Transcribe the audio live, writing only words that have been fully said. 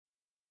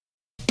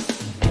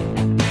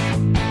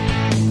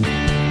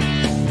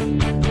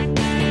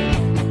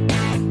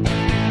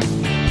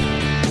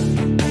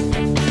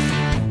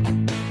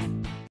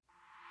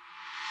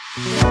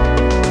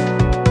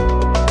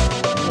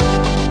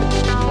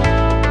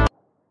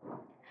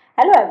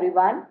Hello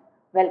everyone,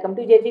 welcome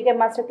to JGK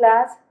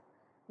Masterclass.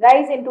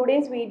 Guys, in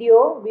today's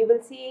video, we will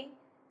see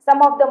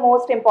some of the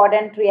most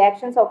important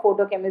reactions of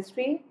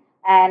photochemistry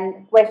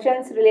and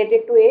questions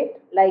related to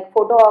it like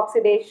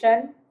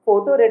photooxidation,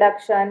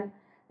 photoreduction,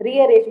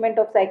 rearrangement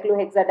of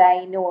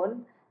cyclohexadienone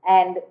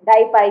and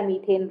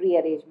di-pi-methane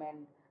rearrangement.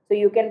 So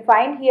you can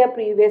find here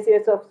previous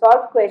years of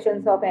solved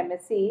questions of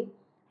M.Sc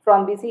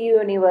from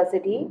BCU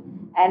University,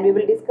 and we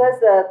will discuss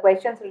the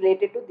questions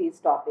related to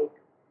this topic.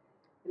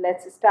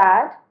 Let's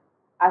start.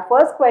 Our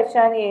first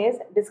question is,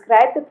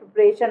 describe the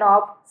preparation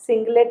of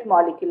singlet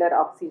molecular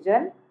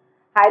oxygen.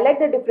 Highlight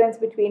the difference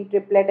between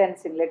triplet and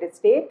singlet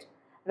state.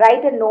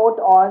 Write a note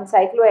on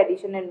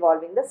cycloaddition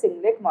involving the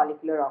singlet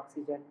molecular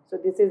oxygen. So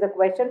this is a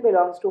question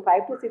belongs to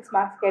 5 to 6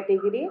 marks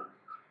category.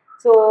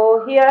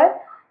 So here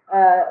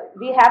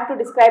we have to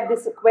describe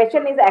this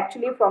question is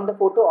actually from the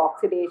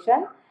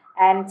photooxidation,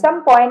 and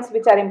some points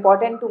which are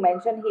important to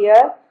mention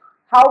here.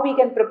 How we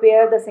can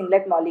prepare the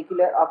singlet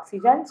molecular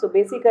oxygen. So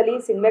basically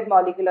singlet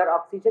molecular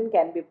oxygen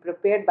can be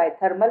prepared by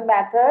thermal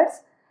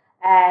methods,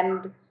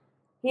 and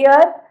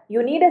here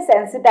you need a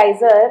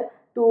sensitizer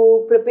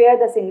to prepare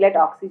the singlet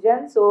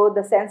oxygen. So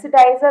the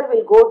sensitizer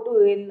will go to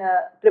in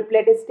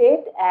triplet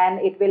state and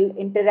it will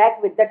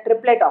interact with the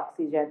triplet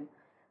oxygen.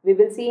 We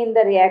will see in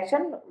the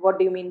reaction what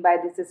do you mean by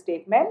this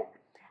statement.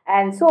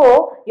 And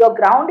so your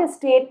ground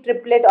state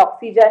triplet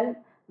oxygen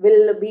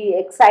will be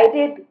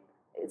excited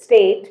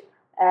state.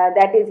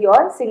 That is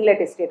your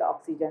singlet state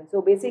oxygen.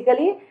 So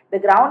basically the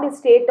ground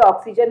state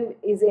oxygen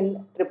is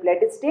in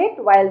triplet state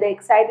while the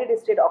excited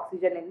state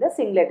oxygen in the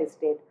singlet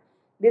state.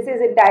 This is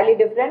entirely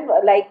different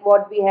like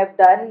what we have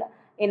done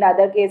in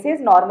other cases.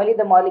 Normally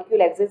the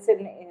molecule exists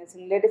in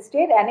singlet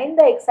state, and in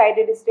the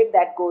excited state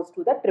that goes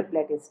to the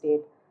triplet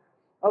state.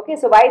 Okay,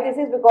 so why this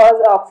is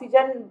because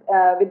oxygen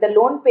with the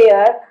lone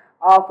pair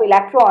of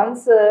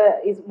electrons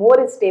is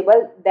more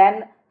stable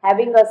than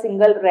having a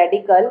single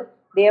radical.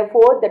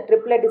 Therefore, the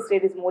triplet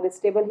state is more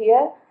stable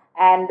here,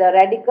 and the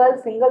radical,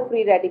 single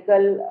free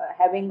radical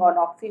having on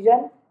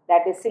oxygen,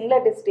 that is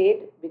singlet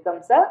state,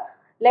 becomes a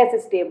less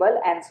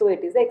stable, and so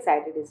it is the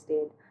excited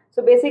state.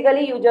 So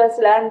basically you just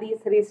learn these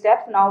 3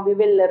 steps. Now we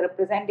will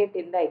represent it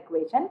in the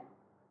equation.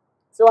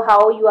 So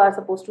how you are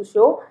supposed to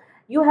show?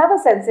 You have a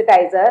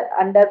sensitizer.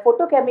 Under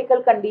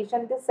photochemical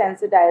condition, this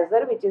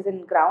sensitizer which is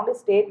in ground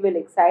state will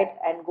excite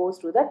and goes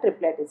to the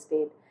triplet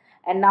state,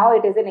 and now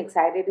it is in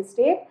excited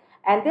state.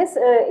 And this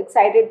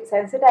excited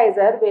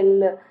sensitizer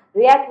will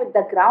react with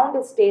the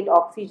ground state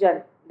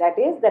oxygen, that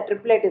is the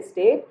triplet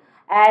state,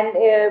 and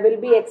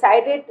will be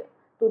excited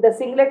to the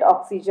singlet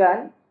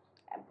oxygen,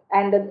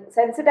 and the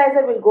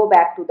sensitizer will go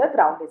back to the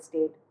ground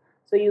state.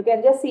 So you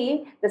can just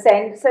see the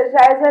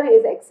sensitizer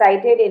is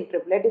excited in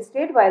triplet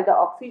state while the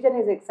oxygen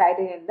is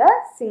excited in the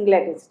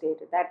singlet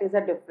state. That is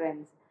a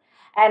difference.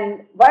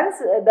 And once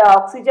the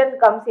oxygen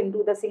comes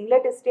into the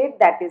singlet state,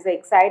 that is the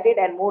excited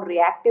and more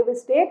reactive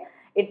state,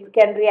 it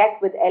can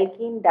react with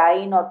alkene,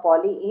 diene or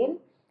polyene.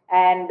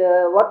 And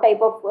what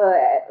type of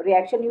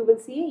reaction you will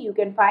see? You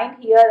can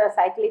find here a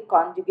cyclic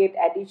conjugate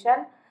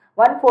addition,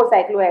 1,4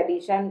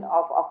 cycloaddition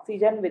of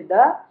oxygen with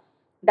the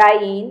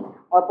diene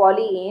or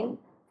polyene,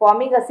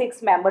 forming a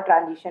 6-member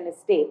transition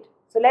state.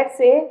 So let's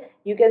say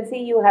you can see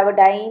you have a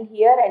diene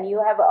here and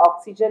you have an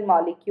oxygen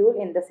molecule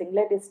in the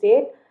singlet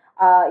state.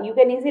 You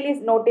can easily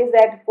notice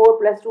that 4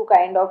 + 2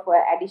 kind of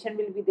addition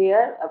will be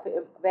there, a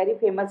very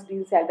famous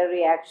Diels-Alder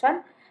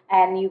reaction,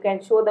 and you can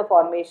show the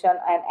formation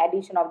and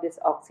addition of this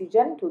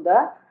oxygen to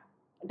the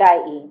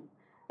diene,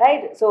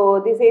 right? So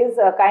this is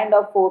a kind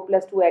of 4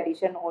 + 2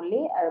 addition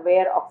only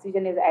where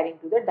oxygen is adding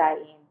to the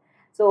diene.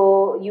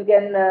 So you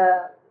can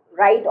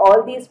write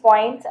all these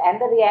points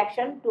and the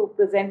reaction to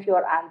present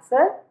your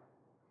answer.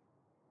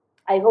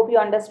 I hope you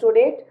understood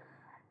it.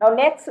 Now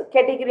next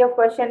category of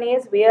question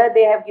is where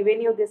they have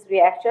given you this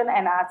reaction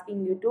and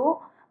asking you to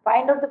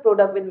find out the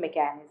product with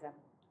mechanism.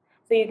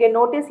 So you can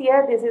notice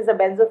here this is a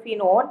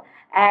benzophenone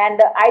and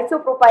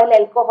isopropyl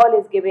alcohol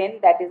is given,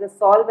 that is a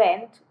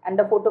solvent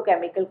under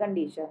photochemical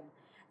condition.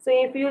 So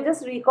if you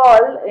just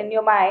recall in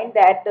your mind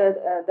that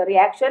the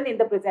reaction in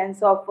the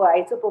presence of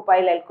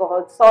isopropyl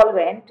alcohol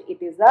solvent,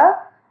 it is a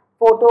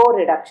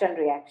photoreduction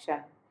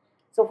reaction.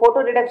 So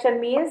photoreduction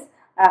means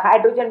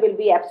hydrogen will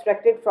be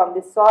abstracted from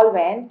the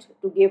solvent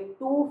to give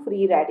 2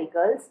 free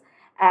radicals,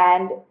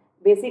 and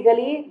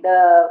basically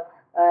the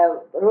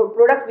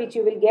product which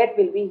you will get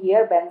will be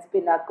here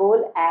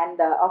benzphenol, and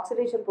the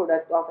oxidation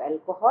product of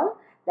alcohol,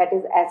 that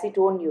is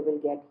acetone, you will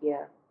get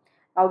here.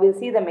 Now we'll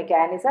see the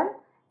mechanism.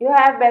 You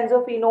have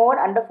benzophenone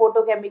under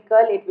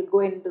photochemical, it will go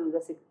into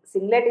the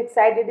singlet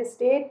excited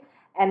state,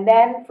 and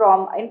then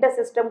from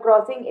intersystem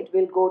crossing it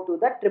will go to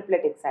the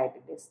triplet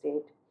excited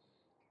state.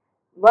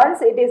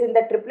 Once it is in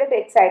the triplet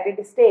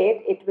excited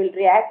state, it will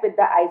react with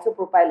the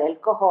isopropyl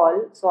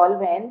alcohol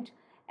solvent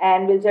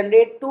and will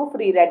generate 2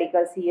 free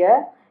radicals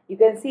here. You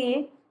can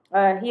see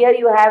here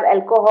you have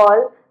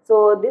alcohol,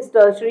 so this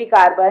tertiary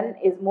carbon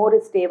is more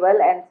stable,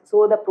 and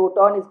so the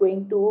proton is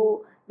going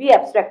to be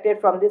abstracted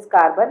from this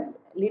carbon,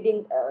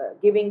 leading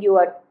giving you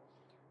a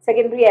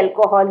secondary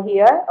alcohol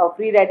here or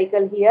free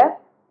radical here.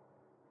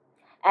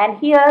 And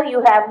here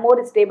you have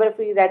more stable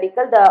free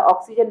radical. The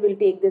oxygen will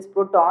take this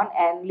proton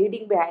and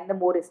leading behind the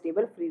more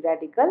stable free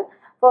radical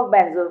for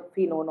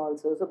benzophenone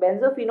also. So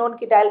benzophenone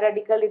ketyl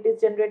radical it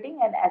is generating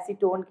and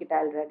acetone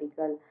ketyl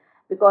radical.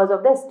 Because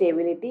of the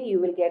stability you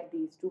will get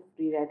these two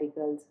free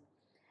radicals.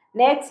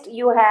 Next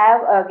you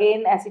have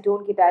again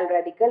acetone ketyl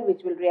radical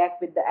which will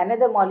react with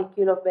another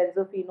molecule of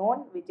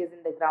benzophenone which is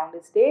in the ground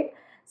state.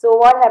 So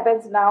what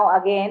happens now,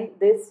 again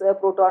this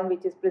proton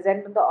which is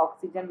present in the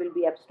oxygen will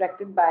be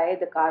abstracted by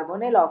the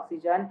carbonyl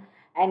oxygen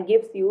and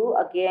gives you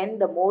again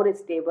the more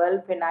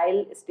stable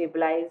phenyl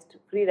stabilized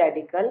free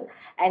radical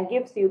and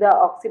gives you the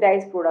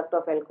oxidized product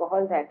of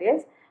alcohol, that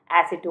is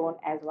acetone,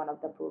 as one of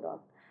the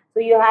products. So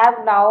you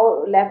have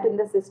now left in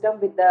the system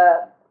with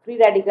the free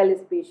radical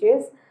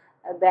species.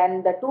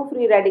 Then the two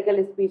free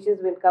radical species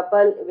will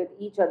couple with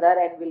each other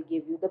and will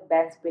give you the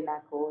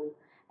benzphenacol.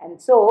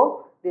 And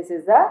so this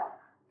is a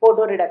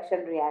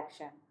photoreduction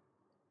reaction.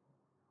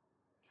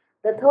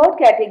 The third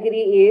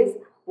category is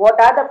what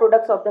are the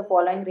products of the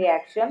following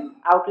reaction?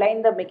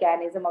 Outline the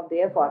mechanism of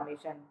their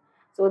formation.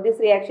 So this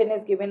reaction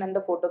is given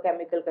under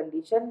photochemical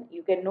condition.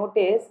 You can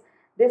notice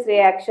this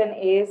reaction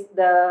is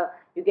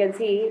you can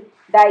see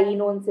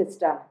dienone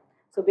system.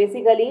 So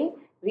basically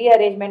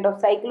rearrangement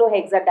of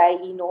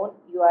cyclohexadienone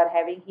you are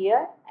having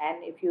here,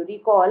 and if you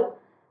recall,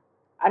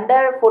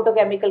 under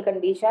photochemical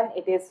condition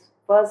it is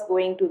first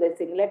going to the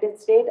singlet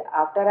state,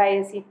 after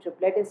ISC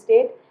triplet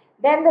state,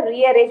 then the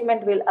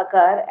rearrangement will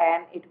occur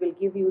and it will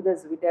give you the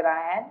zwitter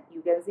ion.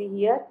 You can see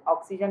here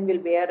oxygen will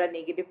bear a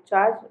negative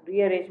charge,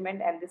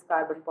 rearrangement, and this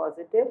carbon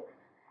positive,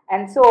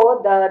 and so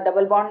the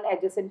double bond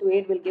adjacent to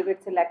it will give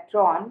its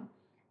electron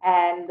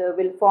and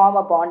will form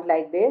a bond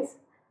like this.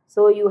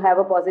 So you have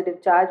a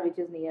positive charge which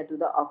is near to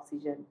the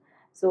oxygen.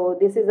 So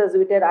this is a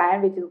zwitter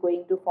ion which is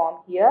going to form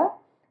here,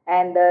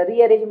 and the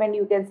rearrangement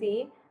you can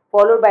see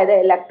followed by the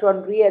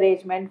electron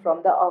rearrangement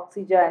from the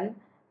oxygen.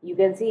 You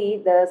can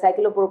see the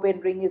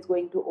cyclopropane ring is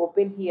going to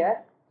open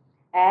here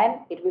and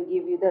it will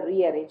give you the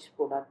rearranged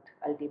product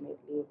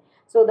ultimately.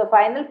 So the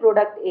final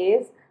product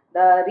is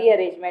the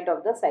rearrangement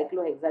of the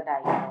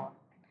cyclohexadienone.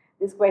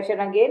 This question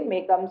again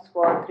may comes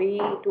for 3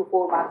 to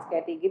 4 marks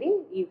category.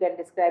 You can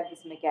describe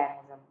this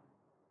mechanism.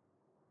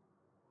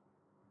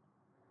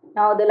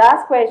 Now the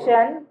last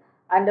question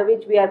under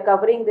which we are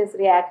covering this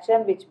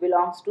reaction, which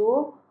belongs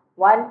to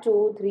 1,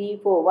 2, 3,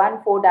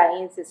 4,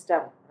 1,4-diene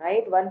system,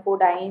 right?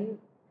 1,4-diene,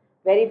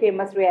 very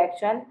famous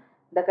reaction.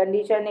 The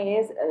condition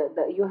is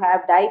you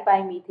have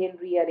di-pi-methane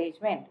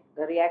rearrangement.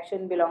 The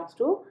reaction belongs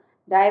to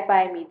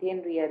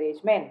di-pi-methane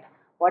rearrangement.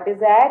 What is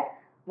that?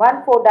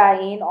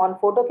 1,4-diene on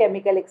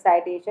photochemical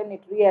excitation,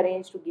 it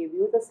rearranged to give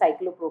you the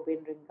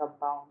cyclopropane ring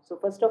compound. So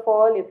first of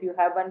all, if you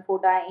have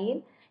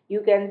 1,4-diene,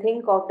 you can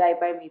think of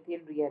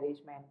di-pi-methane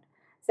rearrangement.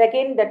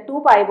 Second, the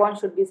 2 pi bonds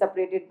should be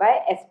separated by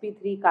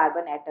sp3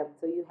 carbon atom.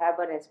 So you have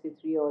an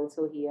sp3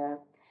 also here.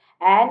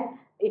 And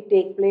it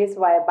takes place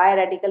via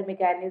biradical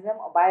mechanism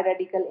or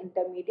biradical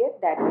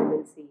intermediate, that we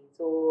will see.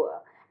 So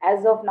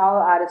as of now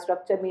our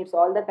structure meets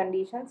all the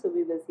conditions. So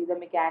we will see the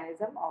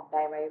mechanism of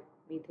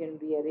di-pi-methane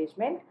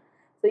rearrangement.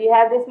 So you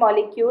have this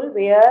molecule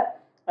where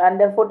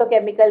under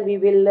photochemical we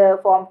will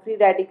form free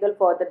radical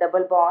for the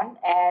double bond,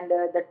 and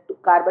the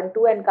carbon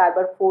 2 and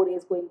carbon 4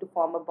 is going to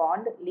form a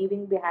bond,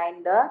 leaving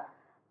behind the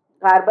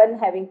carbon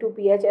having 2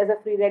 pH as a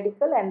free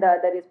radical and the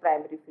other is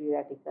primary free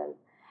radical.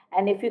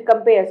 And if you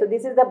compare, so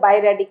this is the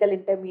biradical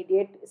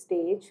intermediate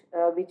stage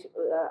which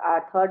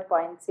our third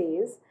point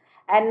says.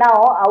 And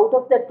now out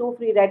of the 2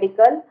 free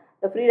radical,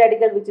 the free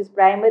radical which is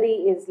primary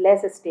is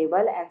less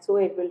stable, and so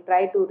it will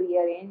try to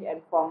rearrange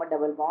and form a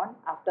double bond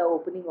after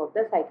opening of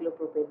the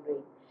cyclopropane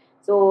ring.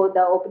 So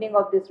the opening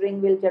of this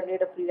ring will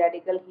generate a free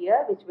radical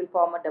here which will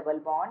form a double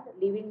bond,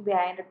 leaving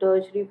behind a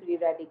tertiary free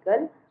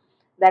radical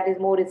that is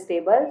more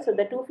stable. So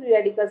the 2 free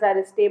radicals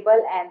are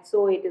stable, and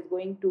so it is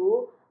going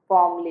to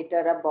form later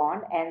a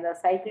bond and the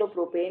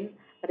cyclopropane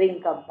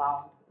ring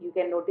compound. You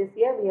can notice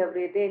here we have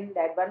written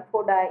that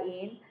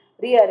 1,4-diene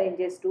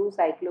rearranges to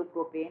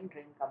cyclopropane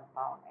ring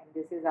compound, and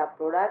this is our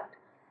product.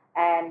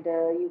 And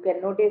you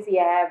can notice you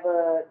have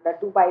the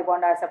 2 pi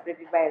bond are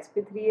separated by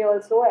sp3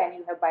 also, and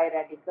you have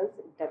biradicals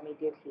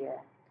intermediate here.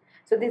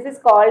 So this is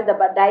called the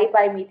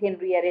di-pi-methane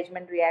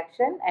rearrangement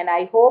reaction, and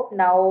I hope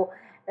now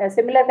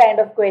similar kind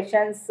of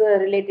questions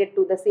related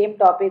to the same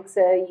topics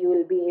you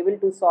will be able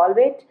to solve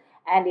it.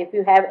 And if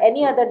you have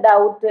any other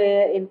doubt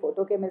in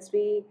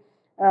photochemistry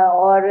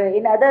or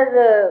in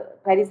other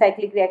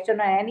pericyclic reaction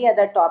or any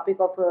other topic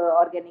of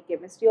organic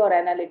chemistry or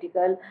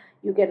analytical,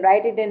 you can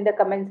write it in the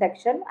comment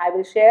section. I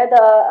will share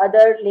the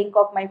other link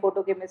of my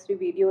photochemistry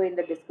video in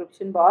the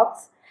description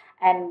box.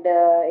 And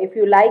if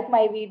you like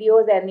my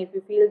videos and if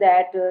you feel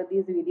that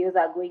these videos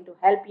are going to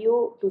help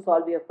you to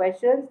solve your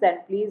questions,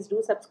 then please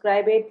do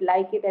subscribe it,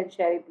 like it, and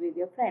share it with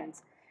your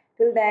friends.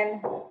 Till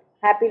then,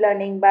 happy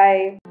learning.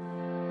 Bye.